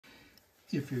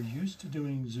If you're used to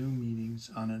doing Zoom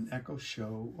meetings on an Echo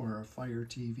Show or a Fire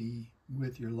TV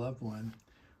with your loved one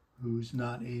who's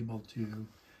not able to,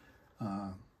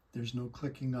 there's no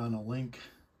clicking on a link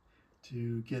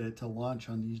to get it to launch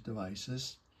on these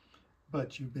devices,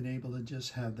 but you've been able to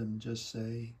just have them just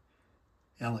say,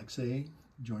 Alexa,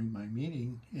 join my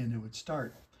meeting, and it would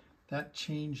start. That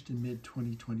changed in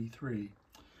mid-2023.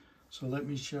 So let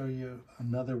me show you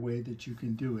another way that you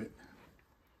can do it.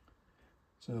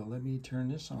 So let me turn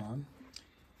this on,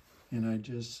 and I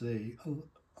just say,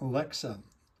 Alexa,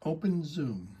 open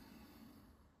Zoom.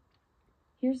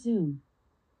 Here's Zoom.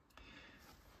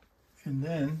 And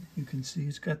then you can see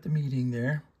it's got the meeting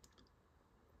there.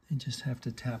 You just have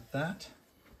to tap that.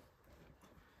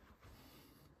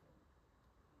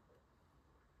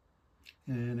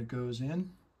 And it goes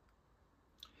in.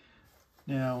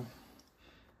 Now,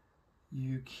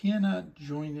 you cannot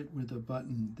join it with a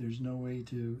button. There's no way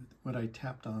to, what I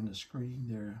tapped on the screen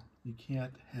there, you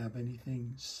can't have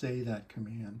anything say that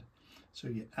command. So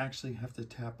you actually have to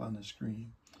tap on the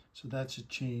screen. So that's a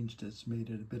change that's made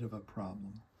it a bit of a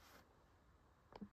problem.